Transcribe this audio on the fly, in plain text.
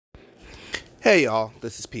Hey y'all,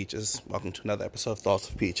 this is Peaches. Welcome to another episode of Thoughts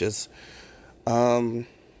of Peaches. Um,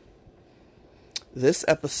 this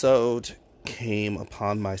episode came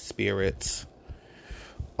upon my spirit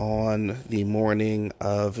on the morning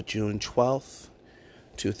of June 12th,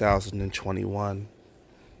 2021.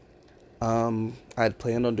 I had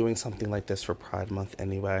planned on doing something like this for Pride Month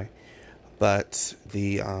anyway, but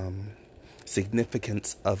the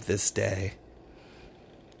significance of this day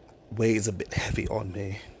weighs a bit heavy on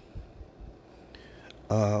me.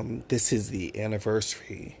 This is the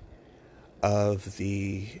anniversary of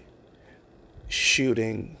the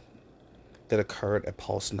shooting that occurred at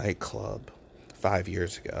Pulse nightclub 5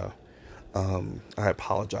 years ago. I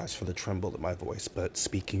apologize for the tremble in my voice, but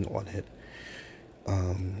speaking on it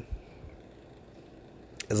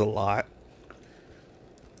is a lot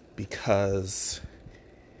because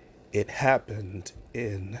it happened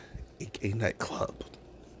in a gay nightclub.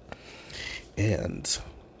 And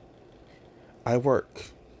I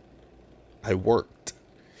worked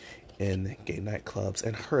in gay nightclubs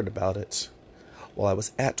and heard about it while I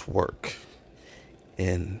was at work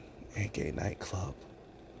in a gay nightclub.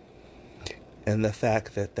 And the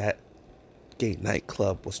fact that that gay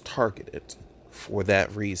nightclub was targeted for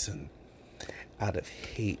that reason out of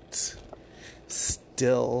hate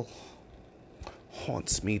still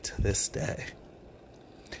haunts me to this day.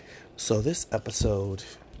 So this episode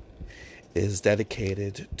is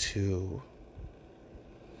dedicated to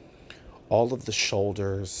all of the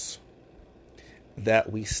shoulders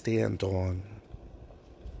that we stand on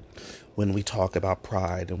when we talk about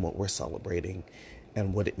Pride and what we're celebrating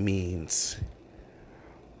and what it means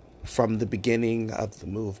from the beginning of the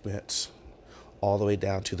movement all the way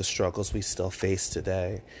down to the struggles we still face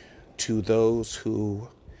today, to those who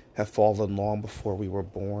have fallen long before we were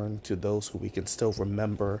born, to those who we can still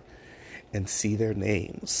remember and see their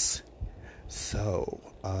names. So,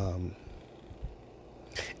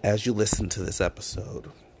 as you listen to this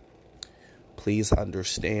episode, please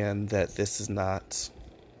understand that this is not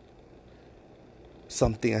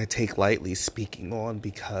something I take lightly speaking on,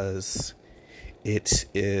 because it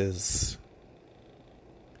is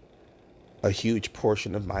a huge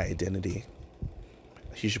portion of my identity,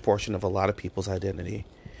 a huge portion of a lot of people's identity,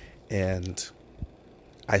 and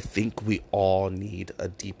I think we all need a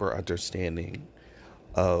deeper understanding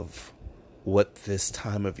of what this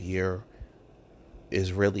time of year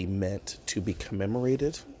is really meant to be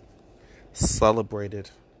commemorated, celebrated,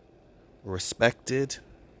 respected,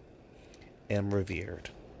 and revered.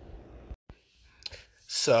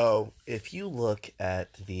 So, if you look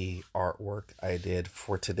at the artwork I did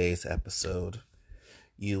for today's episode,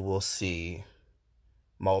 you will see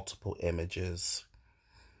multiple images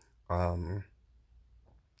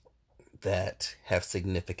that have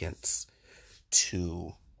significance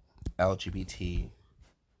to LGBT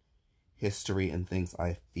history and things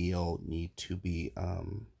I feel need to be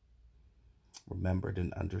remembered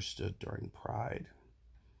and understood during Pride.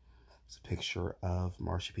 It's a picture of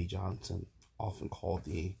Marsha P. Johnson, often called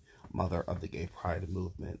the mother of the gay pride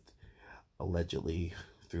movement, allegedly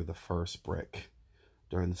threw the first brick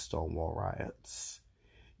during the Stonewall riots.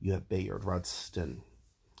 You have Bayard Rustin,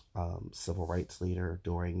 civil rights leader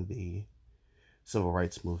during the civil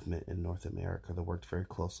rights movement in North America, that worked very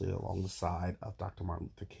closely along the side of Dr. Martin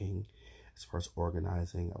Luther King as far as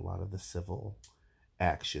organizing a lot of the civil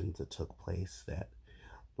actions that took place that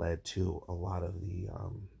led to a lot of the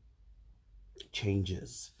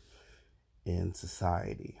changes in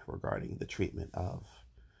society regarding the treatment of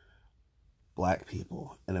Black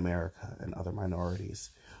people in America and other minorities,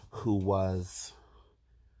 who was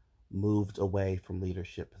moved away from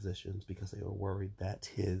leadership positions because they were worried that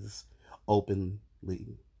his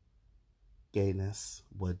openly gayness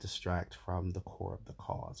would distract from the core of the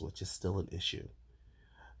cause, which is still an issue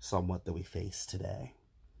somewhat that we face today.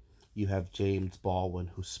 You have James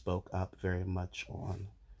Baldwin, who spoke up very much on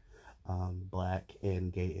Black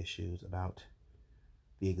and gay issues, about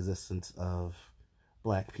the existence of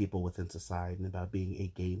Black people within society and about being a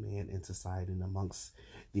gay man in society and amongst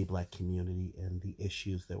the Black community and the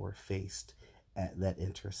issues that were faced at that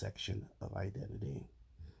intersection of identity.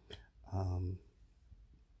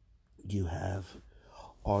 You have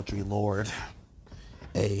Audre Lorde,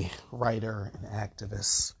 a writer and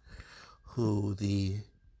activist who the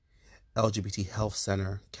LGBT Health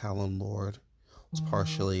Center, Callen Lorde, was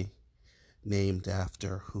partially named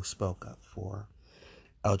after, who spoke up for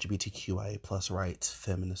LGBTQIA plus rights,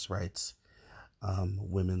 feminist rights,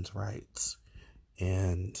 women's rights,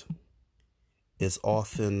 and is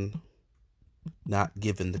often not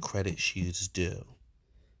given the credit she is due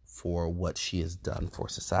for what she has done for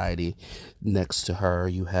society. Next to her,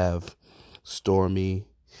 you have Stormy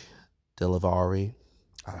Delavari.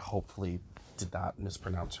 I hopefully did not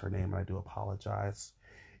mispronounce her name. I do apologize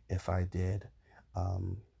if I did.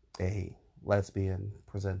 A lesbian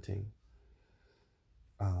presenting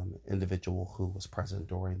individual who was present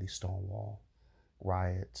during the Stonewall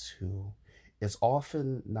riots, who is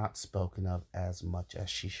often not spoken of as much as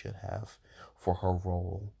she should have for her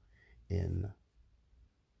role in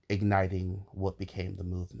igniting what became the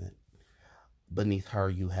movement. Beneath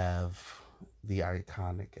her, you have the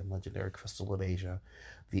iconic and legendary Crystal of Asia,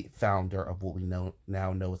 the founder of what we now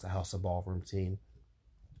know as the House of Ballroom scene.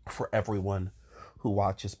 For everyone who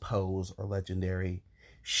watches Pose or Legendary,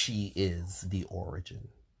 she is the origin.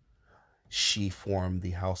 She formed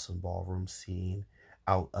the House and Ballroom scene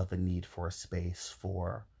out of a need for a space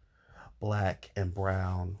for Black and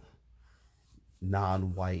brown,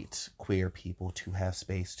 non-white, queer people to have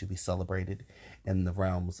space to be celebrated in the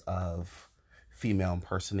realms of female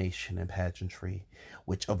impersonation and pageantry,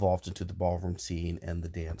 which evolved into the ballroom scene and the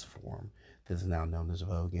dance form that is now known as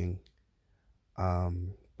voguing.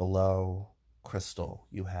 Below Crystal,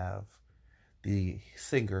 you have the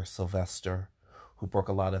singer Sylvester, who broke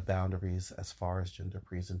a lot of boundaries as far as gender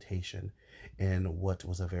presentation in what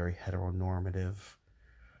was a very heteronormative,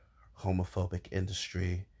 homophobic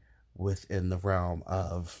industry within the realm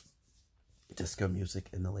of disco music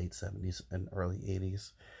in the late 70s and early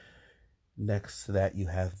 80s. Next to that, you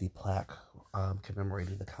have the plaque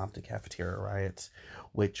commemorating the Compton Cafeteria riots,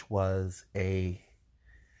 which was a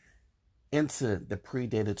incident that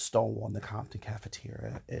predated Stonewall in the Compton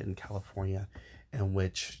Cafeteria in California, in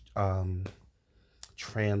which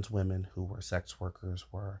trans women who were sex workers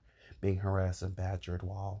were being harassed and badgered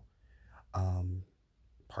while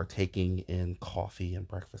partaking in coffee and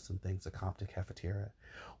breakfast and things at Compton Cafeteria,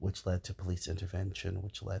 which led to police intervention,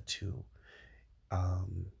 which led to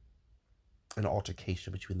an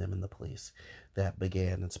altercation between them and the police that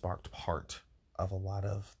began and sparked part of a lot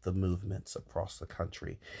of the movements across the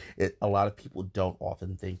country. A lot of people don't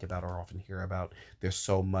often think about or often hear about. There's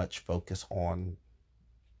so much focus on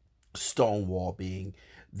Stonewall being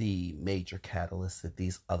the major catalyst that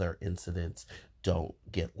these other incidents don't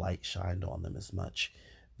get light shined on them as much.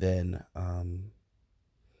 Then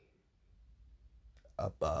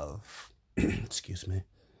above, excuse me,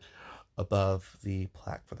 above the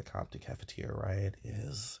plaque for the Compton Cafeteria riot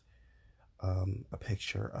is a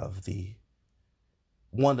picture of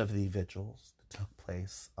one of the vigils that took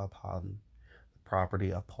place upon the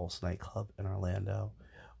property of Pulse nightclub in Orlando,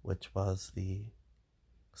 which was the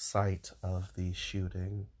site of the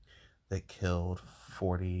shooting that killed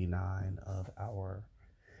 49 of our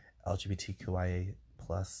LGBTQIA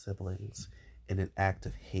plus siblings in an act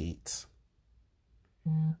of hate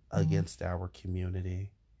against our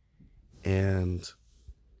community. And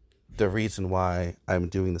the reason why I'm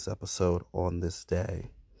doing this episode on this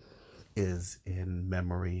day is in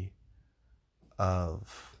memory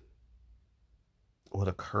of what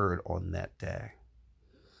occurred on that day,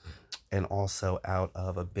 and also out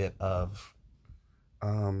of a bit of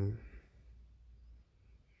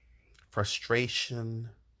frustration,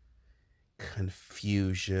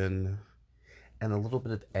 confusion, and a little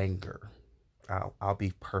bit of anger. I'll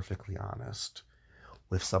be perfectly honest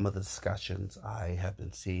with some of the discussions I have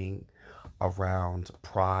been seeing around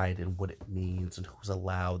pride and what it means and who's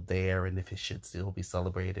allowed there and if it should still be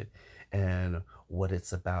celebrated and what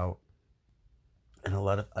it's about, and a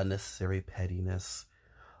lot of unnecessary pettiness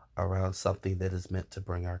around something that is meant to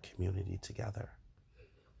bring our community together.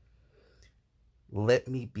 Let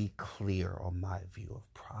me be clear on my view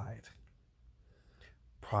of pride.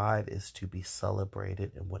 Pride is to be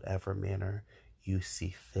celebrated in whatever manner you see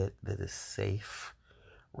fit that is safe,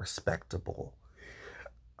 respectable,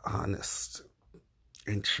 honest,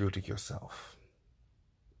 and true to yourself.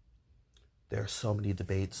 There are so many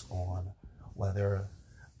debates on whether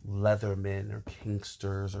Leathermen or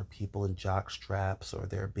Kingsters or people in jock straps or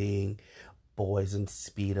there being boys in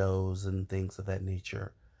Speedos and things of that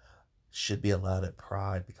nature should be allowed at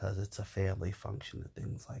Pride because it's a family function and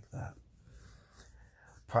things like that.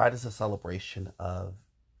 Pride is a celebration of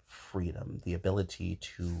freedom, the ability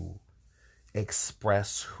to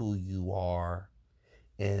express who you are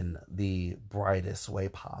in the brightest way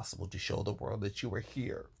possible, to show the world that you were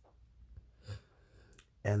here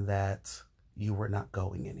and that you were not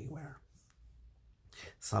going anywhere.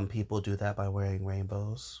 Some people do that by wearing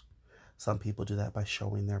rainbows. Some people do that by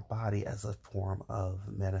showing their body as a form of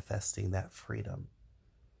manifesting that freedom.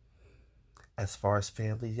 As far as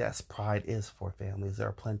families, yes, Pride is for families. There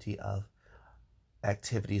are plenty of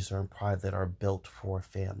activities during Pride that are built for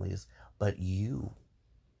families, but you,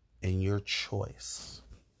 in your choice,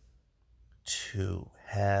 to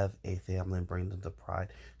have a family and bring them to Pride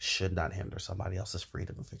should not hinder somebody else's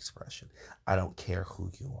freedom of expression. I don't care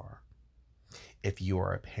who you are. If you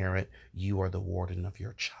are a parent, you are the warden of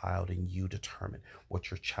your child, and you determine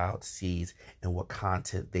what your child sees and what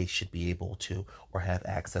content they should be able to or have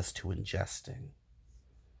access to ingesting.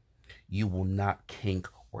 You will not kink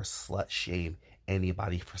or slut shame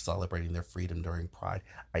anybody for celebrating their freedom during Pride.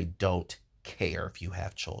 I don't care if you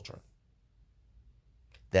have children.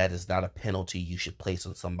 That is not a penalty you should place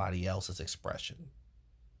on somebody else's expression.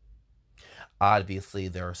 Obviously,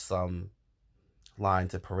 there are some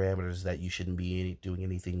lines and parameters that you shouldn't be doing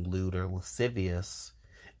anything lewd or lascivious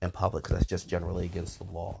in public, because that's just generally against the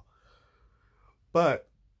law. But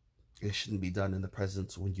it shouldn't be done in the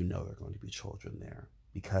presence when you know there are going to be children there.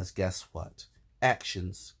 Because guess what?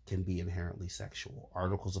 Actions can be inherently sexual.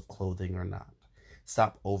 Articles of clothing are not.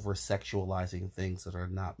 Stop over-sexualizing things that are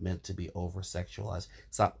not meant to be over-sexualized.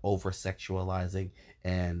 Stop over-sexualizing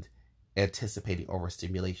and anticipating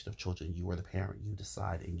overstimulation of children. You are the parent. You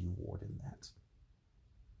decide and you warden that.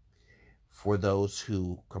 For those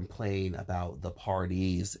who complain about the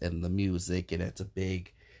parties and the music and it's a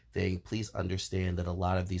big thing, please understand that a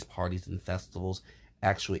lot of these parties and festivals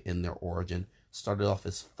actually in their origin started off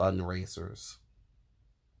as fundraisers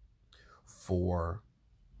for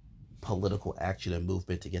political action and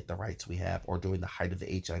movement to get the rights we have, or during the height of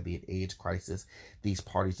the HIV and AIDS crisis, these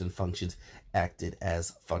parties and functions acted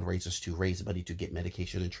as fundraisers to raise money to get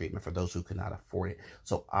medication and treatment for those who could not afford it.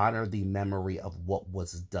 So honor the memory of what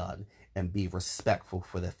was done and be respectful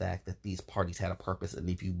for the fact that these parties had a purpose. And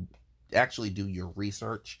if you actually do your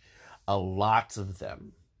research, a lot of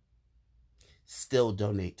them still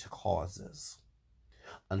donate to causes.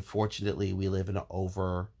 Unfortunately, we live in an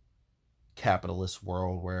over-capitalist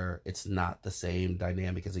world where it's not the same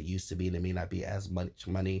dynamic as it used to be, and it may not be as much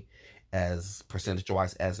money as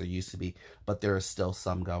percentage-wise as there used to be, but there is still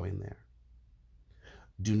some going there.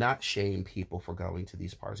 Do not shame people for going to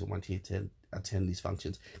these parties and wanting to attend these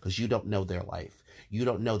functions, because you don't know their life. You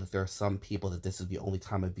don't know that there are some people that this is the only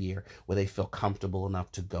time of year where they feel comfortable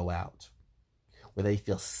enough to go out, where they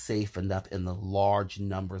feel safe enough in the large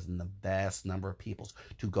numbers and the vast number of people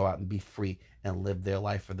to go out and be free and live their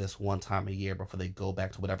life for this one time a year before they go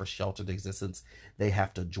back to whatever sheltered existence they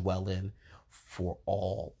have to dwell in for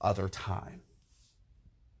all other time.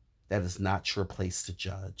 That is not your place to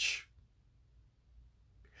judge.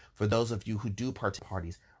 For those of you who do partake in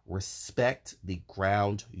parties, respect the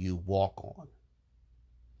ground you walk on.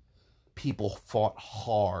 People fought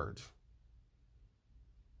hard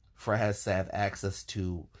for us to have access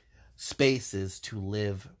to spaces to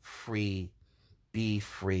live free, be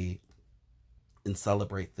free, and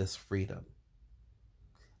celebrate this freedom.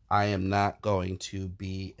 I am not going to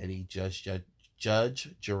be any judge,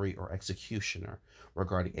 jury, or executioner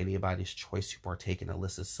regarding anybody's choice to partake in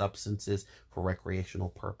illicit substances for recreational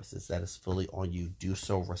purposes. That is fully on you. Do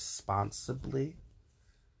so responsibly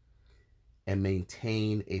and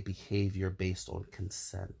maintain a behavior based on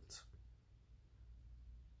consent.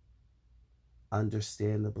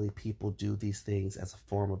 Understandably, people do these things as a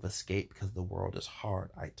form of escape because the world is hard.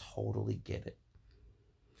 I totally get it.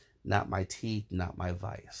 Not my tea, not my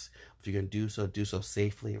vice. If you're going to do so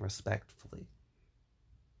safely and respectfully.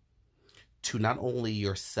 To not only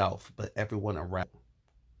yourself, but everyone around.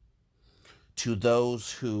 To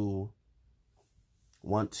those who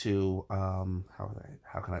want to,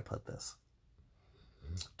 how can I put this?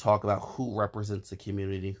 Talk about who represents the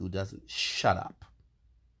community, who doesn't. Shut up.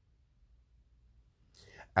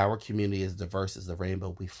 Our community is diverse as the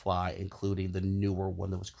rainbow we fly, including the newer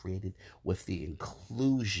one that was created with the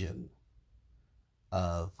inclusion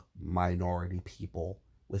of minority people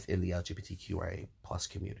within the LGBTQIA plus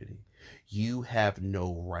community. You have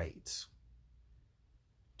no right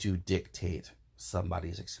to dictate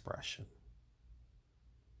somebody's expression.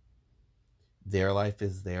 Their life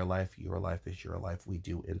is their life. Your life is your life. We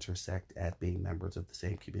do intersect at being members of the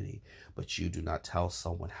same community, but you do not tell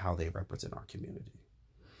someone how they represent our community.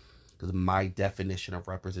 Because my definition of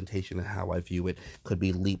representation and how I view it could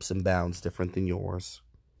be leaps and bounds different than yours.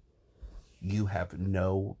 You have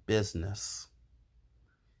no business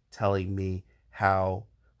telling me how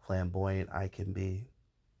flamboyant I can be,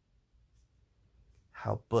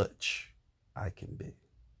 how butch I can be.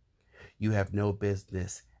 You have no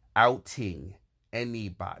business outing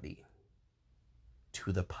anybody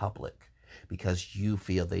to the public because you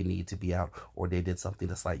feel they need to be out or they did something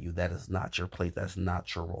to slight you. That is not your place. That's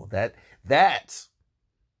not your role. That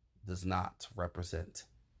does not represent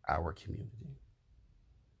our community.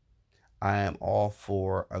 I am all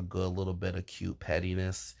for a good little bit of cute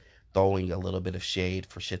pettiness, throwing a little bit of shade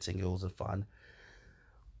for shits and giggles and fun.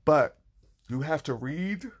 But You have to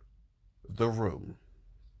read the room.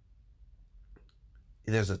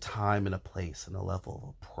 There's a time and a place and a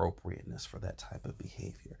level of appropriateness for that type of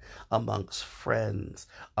behavior amongst friends,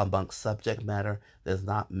 amongst subject matter that's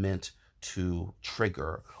not meant to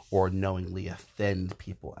trigger or knowingly offend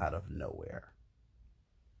people out of nowhere.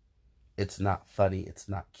 It's not funny, it's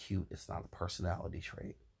not cute, it's not a personality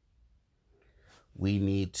trait. We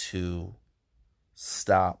need to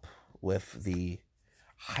stop with the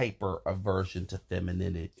hyper aversion to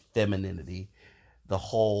femininity, the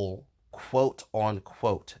whole quote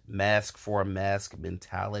unquote mask for mask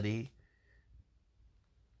mentality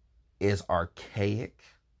is archaic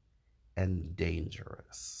and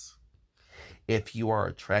dangerous. If you are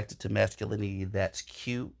attracted to masculinity, that's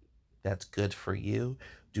cute, that's good for you.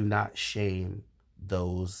 Do not shame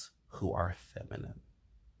those who are feminine.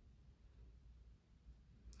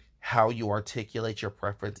 How you articulate your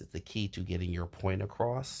preference is the key to getting your point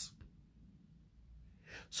across.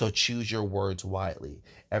 So choose your words widely.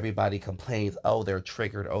 Everybody complains, oh, they're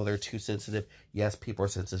triggered, oh, they're too sensitive. Yes, people are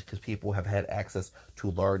sensitive because people have had access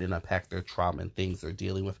to learn and unpack their trauma and things they're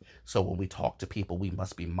dealing with. So when we talk to people, we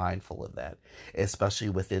must be mindful of that, especially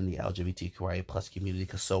within the LGBTQIA plus community,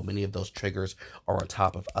 because so many of those triggers are on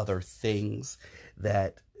top of other things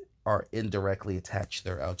that are indirectly attached to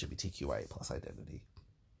their LGBTQIA plus identity.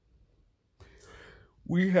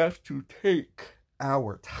 We have to take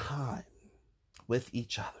our time with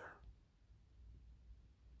each other,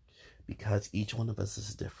 because each one of us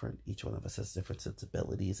is different. Each one of us has different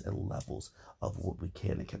sensibilities and levels of what we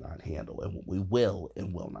can and cannot handle, and what we will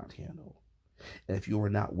and will not handle. And if you are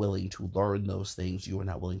not willing to learn those things, you are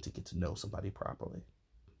not willing to get to know somebody properly.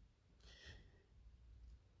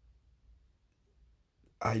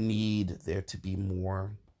 I need there to be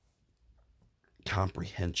more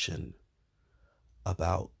comprehension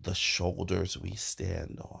about the shoulders we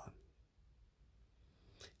stand on,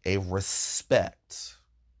 a respect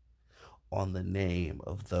on the name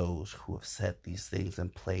of those who have set these things in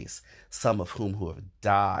place, some of whom who have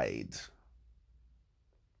died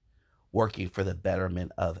working for the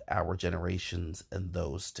betterment of our generations and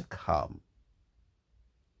those to come.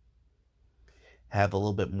 Have a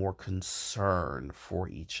little bit more concern for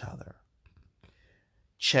each other,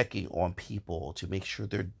 checking on people to make sure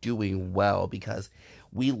they're doing well, because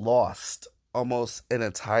we lost almost an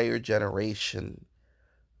entire generation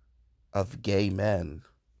of gay men,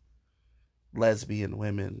 lesbian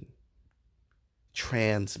women,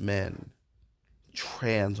 trans men,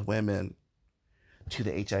 trans women to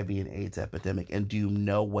the HIV and AIDS epidemic. And do you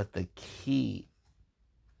know what the key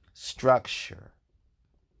structure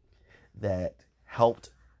that helped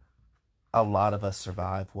a lot of us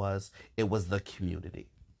survive was? It was the community.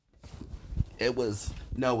 It was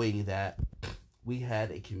knowing that we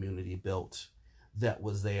had a community built that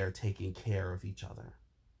was there taking care of each other,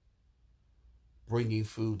 bringing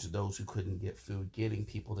food to those who couldn't get food, getting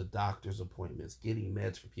people to doctor's appointments, getting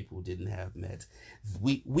meds for people who didn't have meds.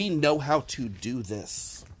 We know how to do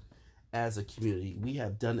this as a community. We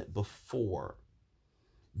have done it before.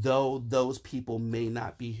 Though those people may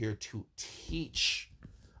not be here to teach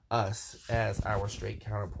us, as our straight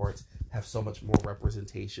counterparts have so much more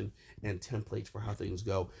representation and templates for how things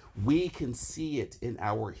go, we can see it in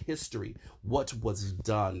our history, what was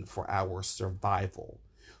done for our survival.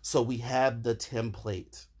 So we have the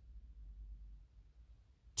template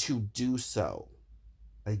to do so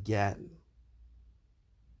again.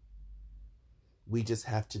 We just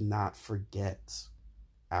have to not forget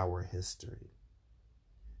our history.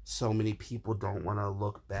 So many people don't want to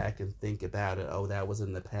look back and think about it. Oh, that was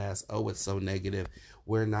in the past. Oh, it's so negative.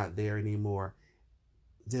 We're not there anymore.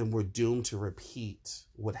 Then we're doomed to repeat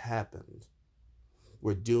what happened.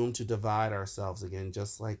 We're doomed to divide ourselves again,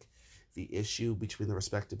 just like the issue between the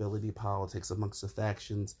respectability politics amongst the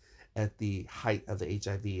factions at the height of the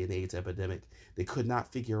HIV and AIDS epidemic. They could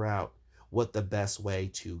not figure out what the best way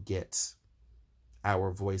to get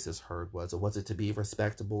our voices heard was. Or was it to be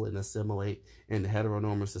respectable and assimilate in the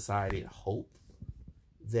heteronormative society and hope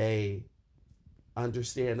they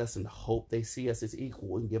understand us and hope they see us as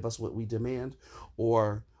equal and give us what we demand?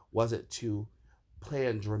 Or was it to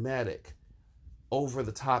plan dramatic,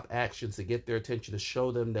 over-the-top actions to get their attention, to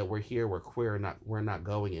show them that we're here, we're queer, we're not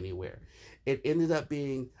going anywhere? It ended up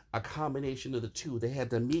being a combination of the two. They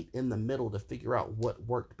had to meet in the middle to figure out what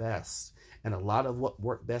worked best. And a lot of what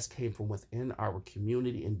worked best came from within our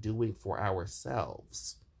community and doing for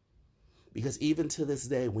ourselves. Because even to this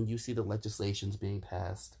day, when you see the legislations being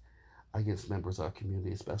passed against members of our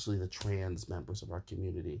community, especially the trans members of our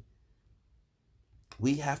community,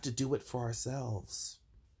 we have to do it for ourselves.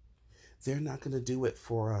 They're not going to do it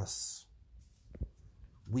for us.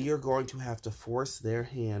 We are going to have to force their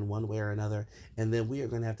hand one way or another, and then we are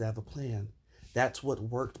going to have a plan. That's what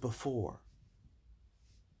worked before.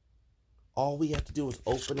 All we have to do is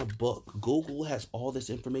open a book. Google has all this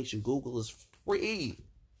information. Google is free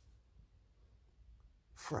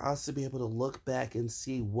for us to be able to look back and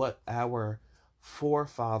see what our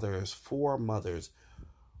forefathers, foremothers,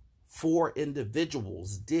 for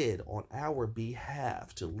individuals did on our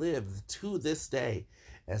behalf to live to this day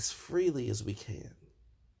as freely as we can.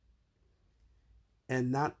 And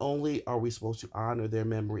not only are we supposed to honor their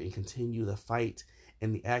memory and continue the fight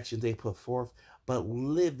and the actions they put forth, but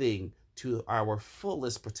living to our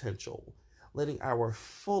fullest potential, letting our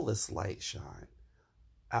fullest light shine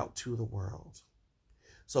out to the world.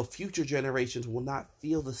 So future generations will not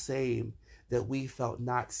feel the same that we felt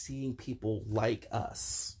not seeing people like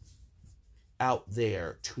us out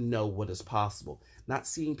there to know what is possible. Not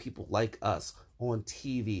seeing people like us on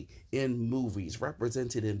TV, in movies,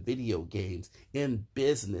 represented in video games, in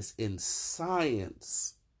business, in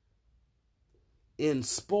science, in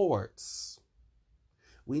sports.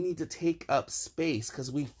 We need to take up space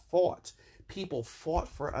because we fought. People fought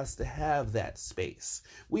for us to have that space.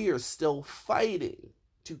 We are still fighting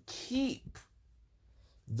to keep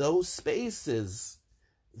those spaces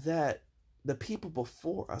that the people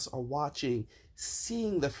before us are watching,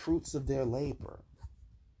 seeing the fruits of their labor.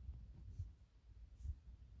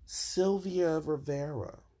 Sylvia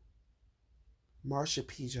Rivera, Marsha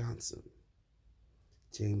P. Johnson,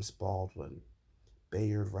 James Baldwin,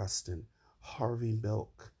 Bayard Rustin, Harvey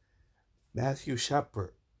Milk, Matthew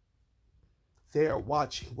Shepard. They are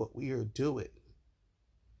watching what we are doing.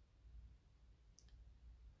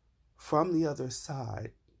 From the other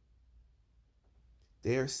side,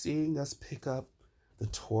 they are seeing us pick up the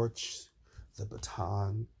torch, the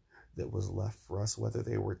baton that was left for us, whether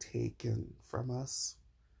they were taken from us,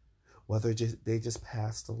 whether they just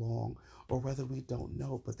passed along, or whether we don't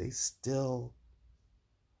know, but they still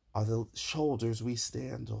are the shoulders we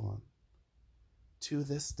stand on to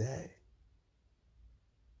this day.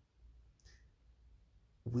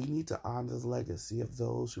 We need to honor the legacy of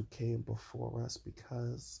those who came before us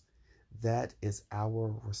because that is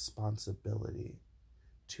our responsibility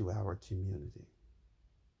to our community.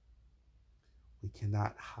 We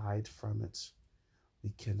cannot hide from it.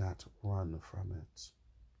 We cannot run from it.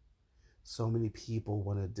 So many people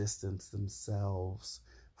want to distance themselves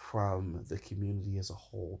from the community as a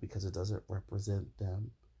whole because it doesn't represent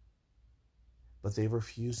them. But they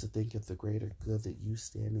refuse to think of the greater good that you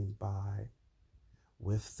standing by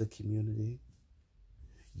with the community.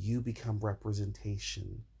 You become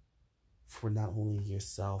representation for not only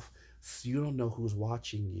yourself. So you don't know who's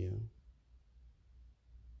watching you.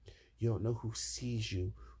 You don't know who sees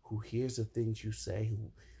you, who hears the things you say, who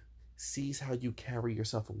sees how you carry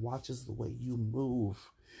yourself and watches the way you move.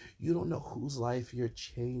 You don't know whose life you're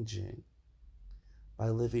changing by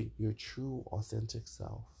living your true, authentic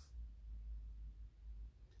self.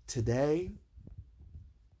 Today,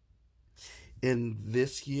 in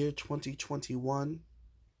this year, 2021,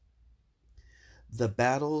 the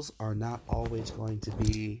battles are not always going to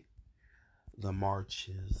be the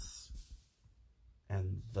marches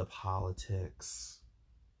and the politics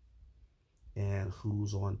and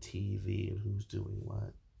who's on TV and who's doing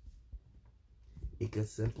what. It could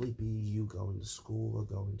simply be you going to school or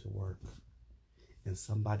going to work, and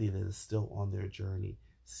somebody that is still on their journey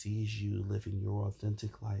sees you living your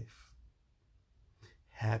authentic life,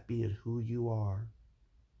 happy in who you are,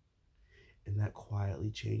 and that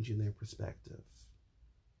quietly changing their perspective,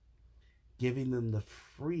 giving them the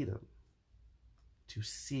freedom to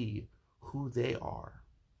see who they are,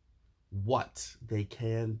 what they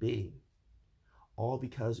can be, all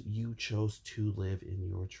because you chose to live in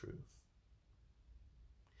your truth.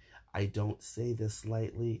 I don't say this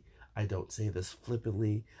lightly. I don't say this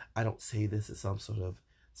flippantly. I don't say this as some sort of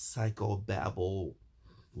psychobabble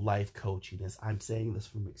life coachiness. I'm saying this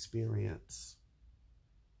from experience.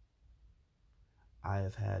 I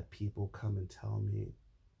have had people come and tell me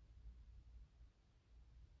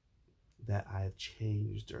that I have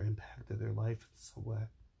changed or impacted their life in some way.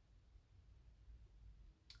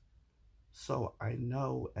 So I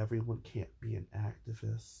know everyone can't be an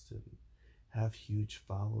activist and have huge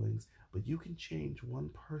followings, but you can change one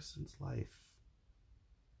person's life.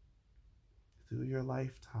 Through your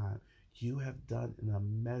lifetime, you have done an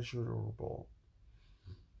immeasurable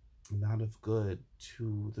amount of good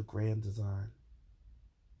to the grand design.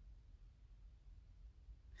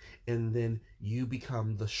 And then you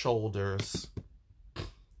become the shoulders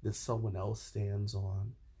that someone else stands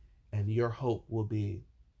on. And your hope will be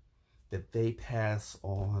that they pass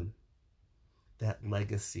on that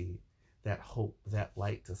legacy that hope, that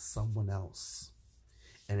light to someone else.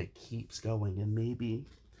 And it keeps going. And maybe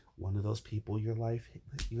one of those people your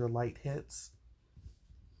light hits,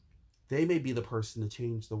 they may be the person to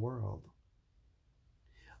change the world.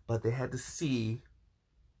 But they had to see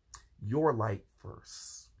your light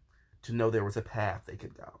first to know there was a path they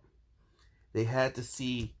could go. They had to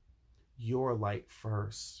see your light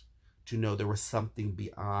first to know there was something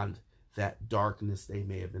beyond that darkness they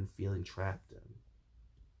may have been feeling trapped in.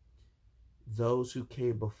 Those who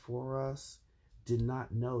came before us did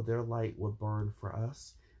not know their light would burn for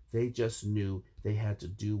us. They just knew they had to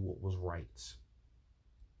do what was right.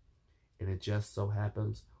 And it just so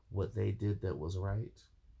happens what they did that was right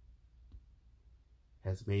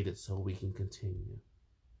has made it so we can continue.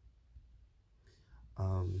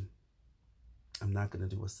 I'm not going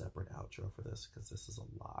to do a separate outro for this because this is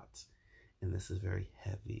a lot and this is very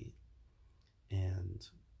heavy, and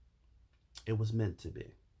it was meant to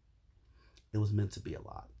be. It was meant to be a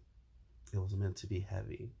lot. It was meant to be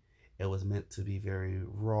heavy. It was meant to be very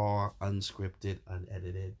raw, unscripted,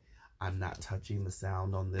 unedited. I'm not touching the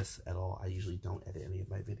sound on this at all. I usually don't edit any of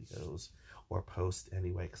my videos or post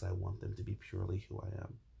anyway because I want them to be purely who I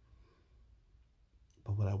am.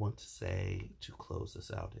 But what I want to say to close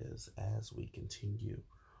this out is, as we continue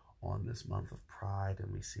on this month of Pride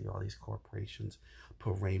and we see all these corporations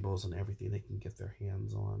put rainbows on everything they can get their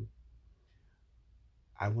hands on,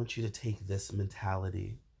 I want you to take this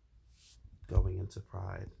mentality going into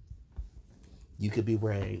Pride. You could be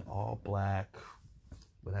wearing all black,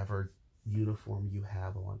 whatever uniform you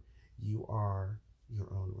have on. You are your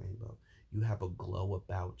own rainbow. You have a glow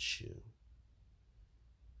about you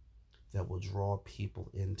that will draw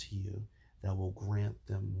people into you, that will grant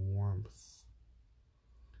them warmth,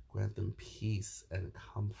 grant them peace and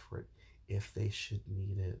comfort if they should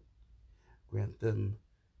need it, grant them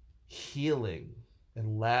healing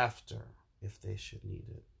and laughter if they should need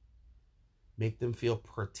it, make them feel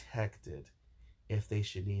protected if they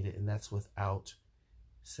should need it, and that's without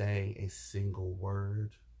saying a single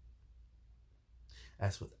word.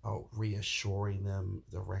 That's without reassuring them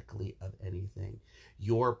directly of anything.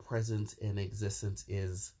 Your presence in existence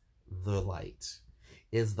is the light,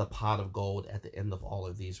 is the pot of gold at the end of all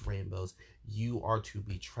of these rainbows. You are to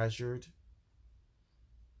be treasured,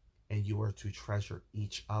 and you are to treasure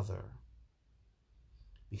each other,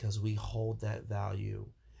 because we hold that value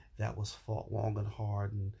that was fought long and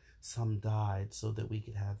hard, and some died so that we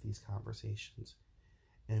could have these conversations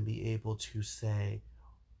and be able to say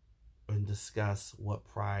and discuss what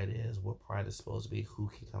pride is supposed to be, who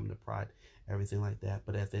can come to Pride, everything like that.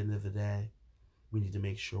 But at the end of the day, we need to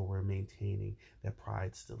make sure we're maintaining that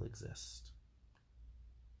Pride still exists,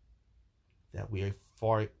 that we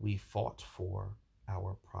fought for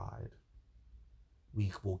our pride.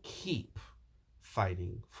 We will keep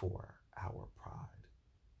fighting for our pride,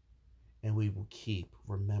 and we will keep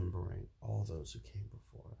remembering all those who came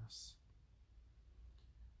before us.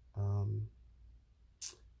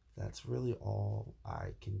 That's really all I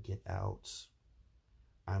can get out.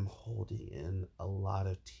 I'm holding in a lot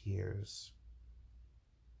of tears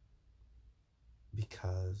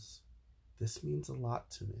because this means a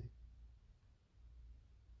lot to me.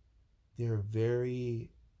 There are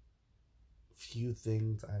very few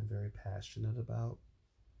things I'm very passionate about,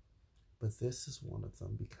 but this is one of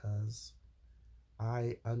them because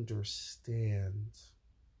I understand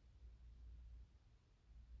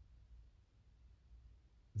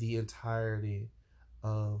the entirety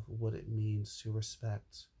of what it means to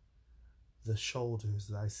respect the shoulders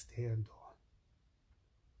that I stand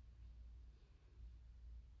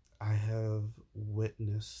on. I have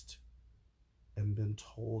witnessed and been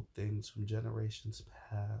told things from generations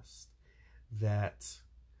past that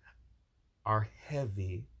are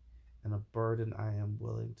heavy and a burden I am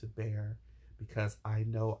willing to bear because I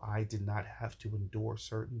know I did not have to endure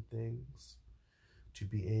certain things to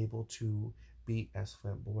be able to be as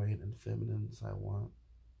flamboyant and feminine as I want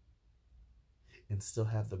and still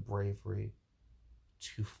have the bravery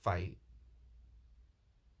to fight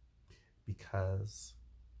because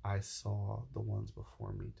I saw the ones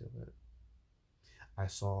before me do it. I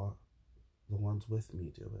saw the ones with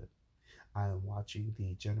me do it. I am watching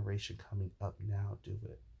the generation coming up now do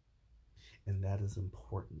it. And that is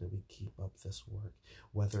important that we keep up this work,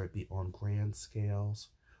 whether it be on grand scales,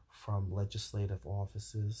 from legislative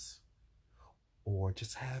offices, or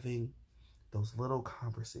just having those little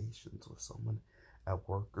conversations with someone at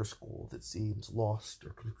work or school that seems lost or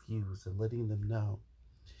confused and letting them know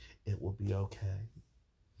it will be okay.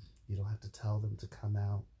 You don't have to tell them to come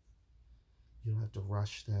out. You don't have to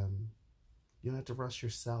rush them. You don't have to rush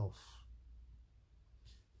yourself.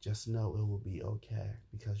 just know it will be okay,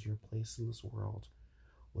 because your place in this world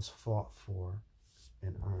was fought for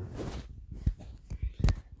and earned.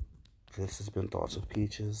 This has been Thoughts of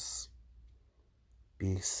Peaches.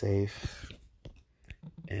 Be safe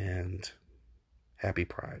and happy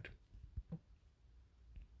Pride.